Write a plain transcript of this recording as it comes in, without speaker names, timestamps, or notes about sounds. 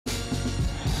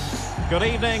Good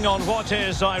evening on what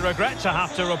is, I regret to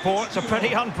have to report, a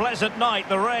pretty unpleasant night.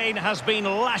 The rain has been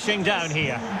lashing down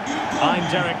here.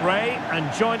 I'm Derek Ray, and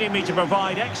joining me to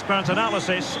provide expert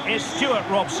analysis is Stuart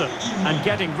Robson, and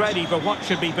getting ready for what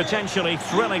should be potentially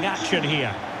thrilling action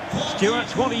here.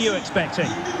 Stuart, what are you expecting?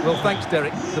 Well, thanks,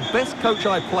 Derek. The best coach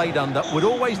I played under would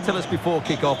always tell us before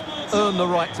kick-off, earn the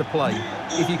right to play.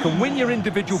 If you can win your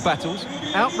individual battles,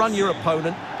 outrun your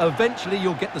opponent, eventually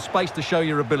you'll get the space to show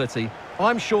your ability.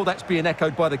 I'm sure that's being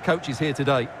echoed by the coaches here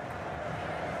today.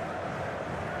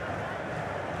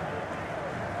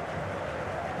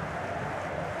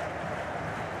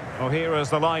 Well, here is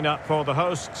the lineup for the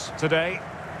hosts today.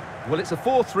 Well, it's a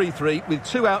 4-3-3 with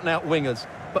two out-and-out wingers,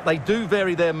 but they do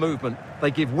vary their movement.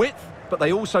 They give width, but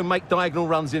they also make diagonal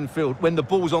runs infield when the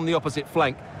ball's on the opposite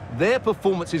flank. Their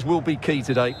performances will be key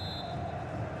today.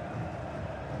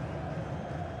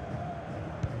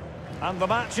 And the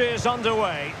match is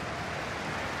underway.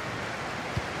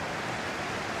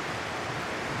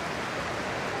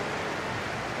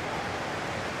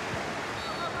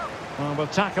 Well,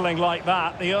 with tackling like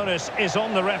that, the onus is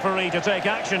on the referee to take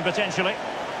action, potentially.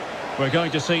 We're going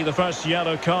to see the first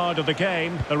yellow card of the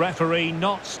game. The referee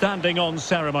not standing on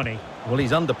ceremony. Well,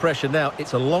 he's under pressure now.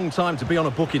 It's a long time to be on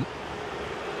a booking.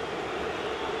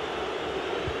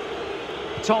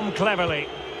 Tom Cleverley.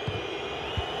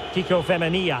 Kiko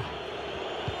Femenia.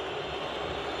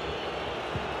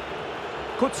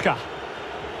 Kutska.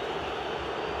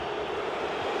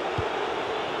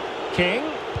 King.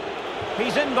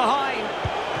 He's in behind.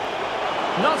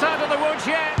 Not out of the woods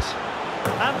yet.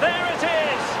 And there it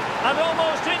is. An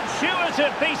almost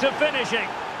intuitive piece of finishing.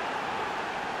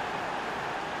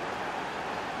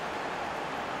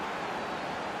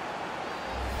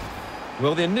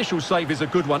 Well, the initial save is a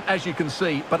good one, as you can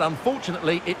see, but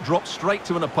unfortunately it drops straight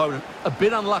to an opponent. A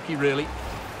bit unlucky, really.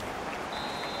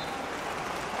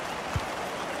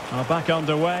 Well, back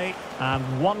underway, and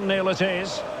 1-0 it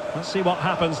is. Let's see what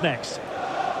happens next.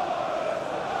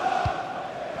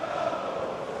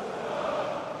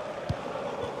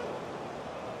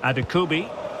 Adukubi.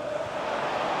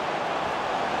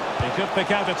 He could pick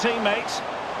out a teammate.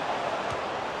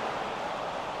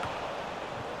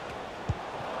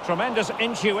 Tremendous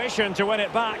intuition to win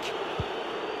it back.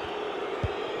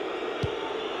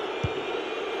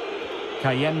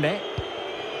 Kayembe.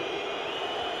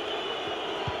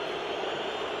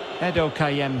 Edo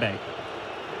Kayembe.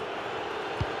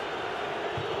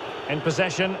 In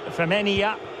possession,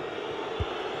 Femenia.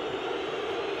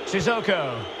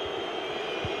 Sissoko.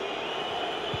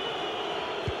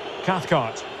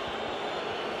 Cathcart.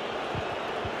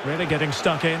 Really getting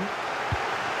stuck in.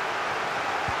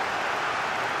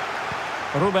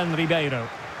 Ruben Ribeiro.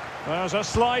 There's a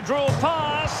slide rule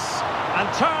pass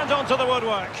and turned onto the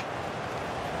woodwork.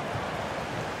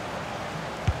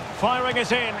 Firing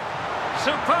it in.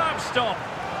 Superb stop.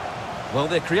 Well,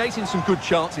 they're creating some good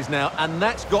chances now, and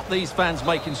that's got these fans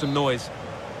making some noise.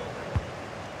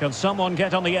 Can someone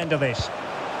get on the end of this?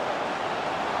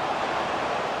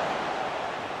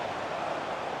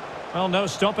 Well, no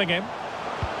stopping him.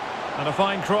 And a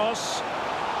fine cross.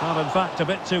 Well, in fact, a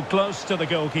bit too close to the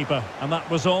goalkeeper. And that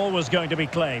was always going to be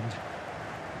claimed.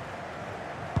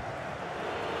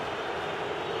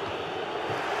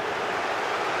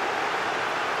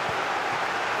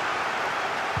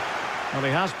 Well,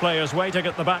 he has players waiting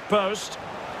at the back post.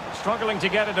 Struggling to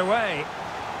get it away.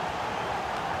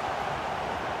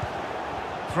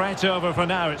 Threat over for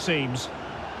now, it seems.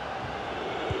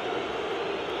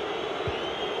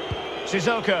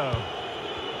 Sissoko.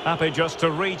 Happy just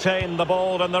to retain the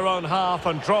ball in their own half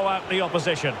and draw out the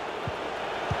opposition.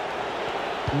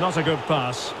 Not a good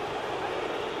pass.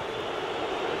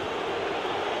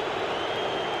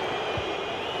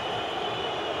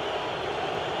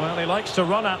 Well, he likes to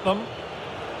run at them.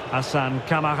 Hassan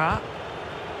Kamara.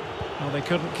 Well, they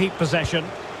couldn't keep possession.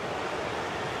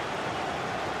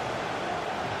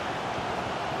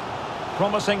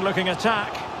 Promising looking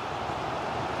attack.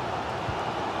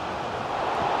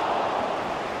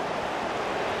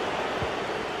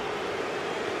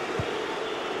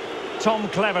 Tom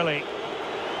Cleverley.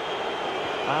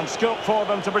 And scope for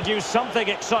them to produce something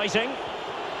exciting.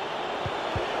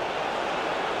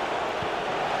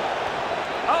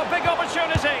 Oh, big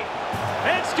opportunity.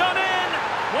 It's gone in.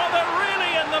 Well, they're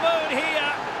really in the mood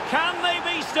here. Can they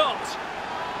be stopped?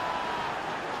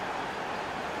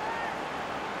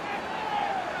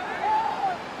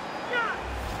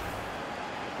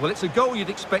 Well, it's a goal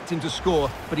you'd expect him to score,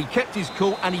 but he kept his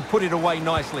cool and he put it away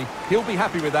nicely. He'll be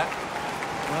happy with that.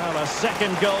 Well, a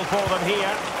second goal for them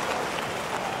here.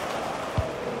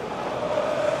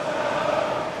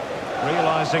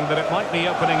 Realising that it might be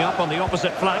opening up on the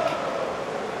opposite flank.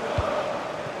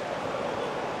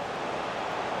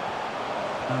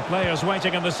 And players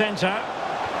waiting in the centre.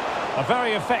 A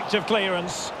very effective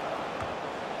clearance.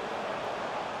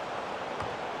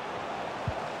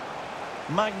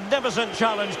 Magnificent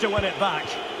challenge to win it back.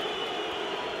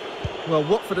 Well,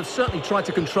 Watford have certainly tried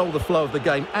to control the flow of the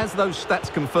game, as those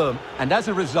stats confirm, and as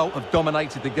a result have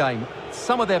dominated the game.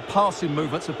 Some of their passing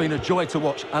movements have been a joy to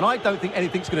watch, and I don't think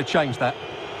anything's going to change that.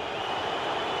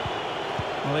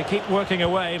 Well, they keep working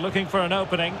away, looking for an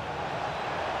opening.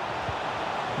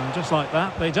 And just like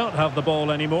that, they don't have the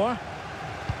ball anymore.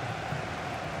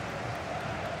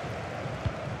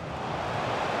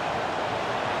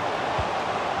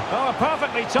 Oh, a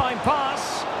perfectly timed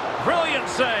pass. Brilliant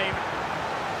save.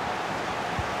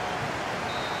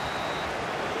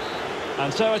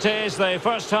 And so it is, the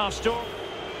first half score.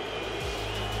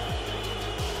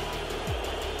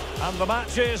 And the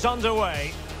match is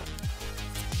underway.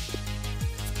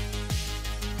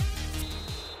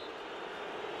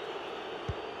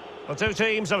 The two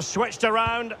teams have switched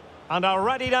around and are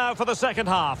ready now for the second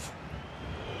half.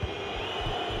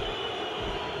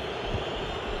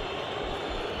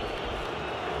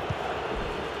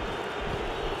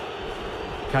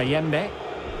 Kayembe.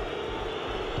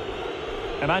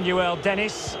 Emmanuel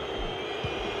Dennis.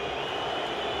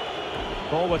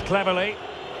 Forward cleverly.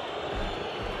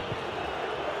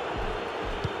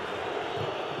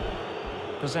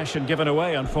 Possession given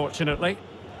away, unfortunately.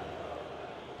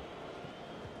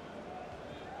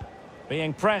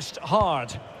 Being pressed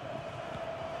hard.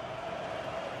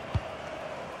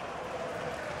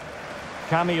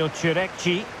 Kamil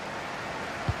Chirekci.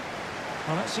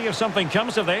 Well, let's see if something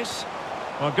comes of this.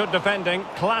 Well, good defending,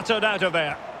 clattered out of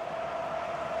there.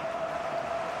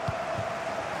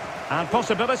 And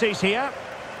possibilities here.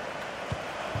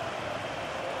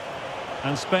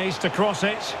 And space to cross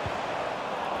it.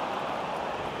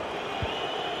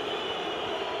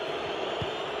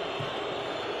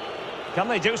 Can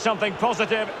they do something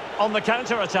positive on the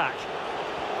counter-attack?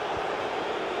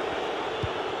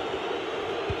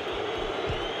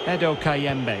 Edo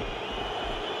Kayembe.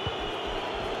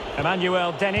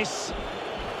 Emmanuel Dennis.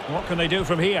 What can they do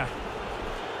from here?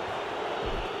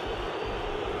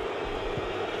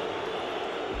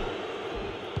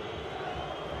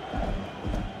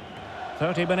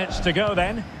 "30 minutes to go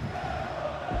then."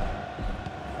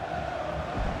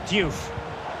 Diouf.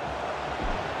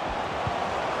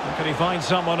 Can he find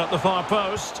someone at the far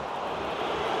post?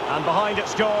 And behind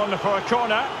it's gone for a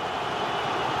corner.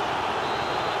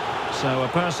 So a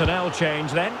personnel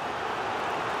change then.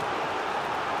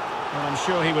 Well, I'm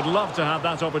sure he would love to have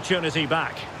that opportunity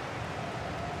back.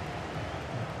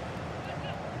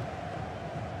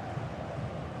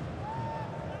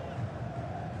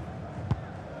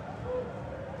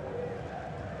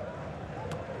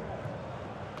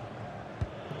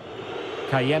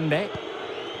 Kayembe.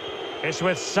 It's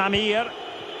with Samir.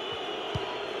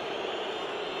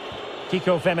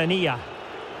 Kiko Femenia.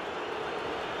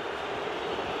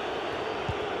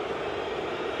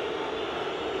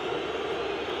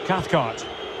 Cathcart.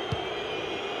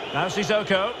 Now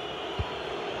Sissoko.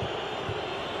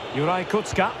 Juraj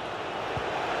Kucka.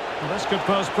 Well, this could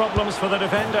pose problems for the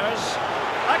defenders.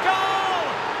 A goal!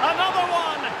 Another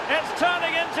one! It's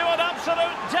turning into an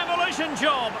absolute demolition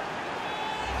job.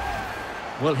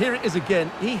 Well, here it is again.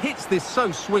 He hits this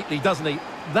so sweetly, doesn't he?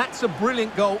 That's a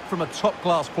brilliant goal from a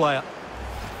top-class player.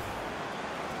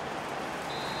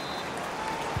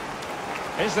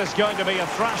 Is this going to be a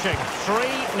thrashing?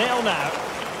 3-0 now.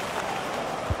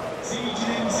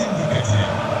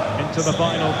 Into the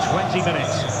final 20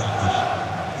 minutes.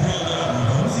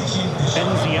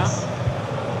 Benzia.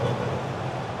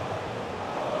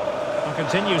 And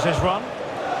continues his run.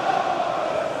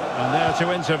 And there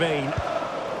to intervene.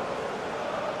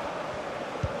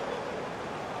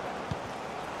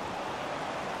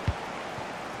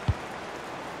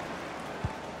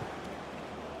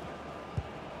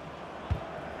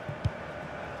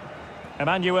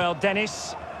 Emmanuel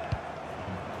Dennis.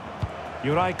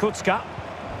 Juraj Kucka.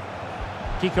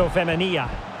 Kiko Femenia.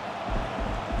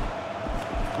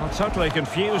 Well, totally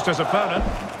confused his opponent.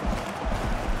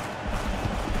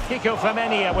 Kiko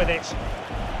Femenia with it.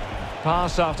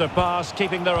 Pass after pass,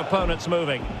 keeping their opponents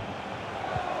moving.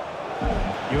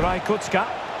 Juraj Kucka.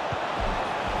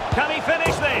 Can he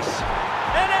finish this?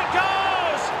 In it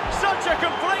goes! Such a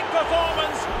complete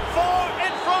performance. 4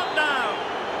 in front now.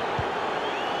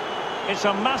 It's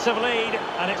a massive lead,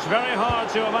 and it's very hard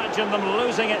to imagine them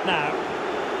losing it now.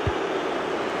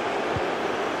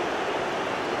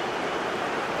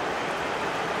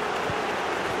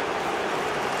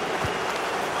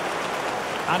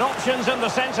 And options in the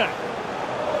centre.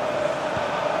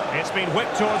 It's been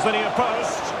whipped towards the near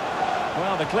post.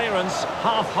 Well, the clearance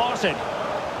half-hearted.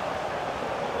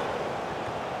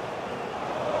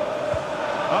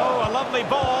 lovely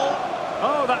ball.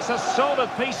 Oh, that's a solid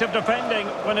piece of defending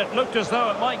when it looked as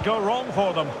though it might go wrong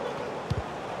for them.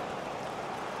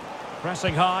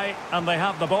 Pressing high, and they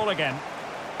have the ball again.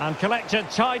 And collected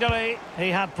tidily. He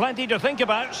had plenty to think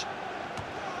about.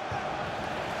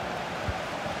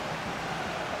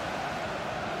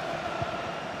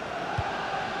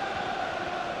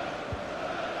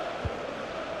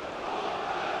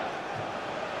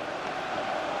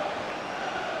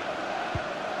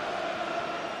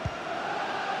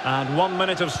 And 1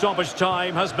 minute of stoppage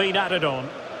time has been added on.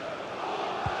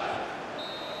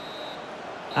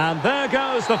 And there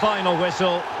goes the final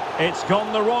whistle. It's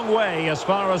gone the wrong way as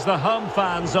far as the home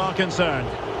fans are concerned.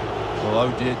 Well,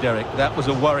 oh dear, Derek, that was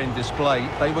a worrying display.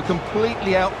 They were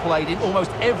completely outplayed in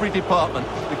almost every department.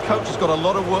 The coach has got a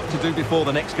lot of work to do before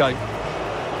the next game.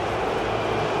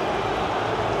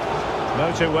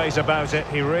 No two ways about it.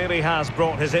 He really has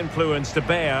brought his influence to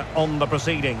bear on the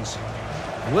proceedings.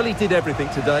 Well, he did everything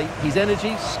today. His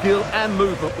energy, skill and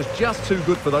movement was just too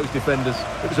good for those defenders.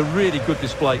 It was a really good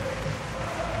display.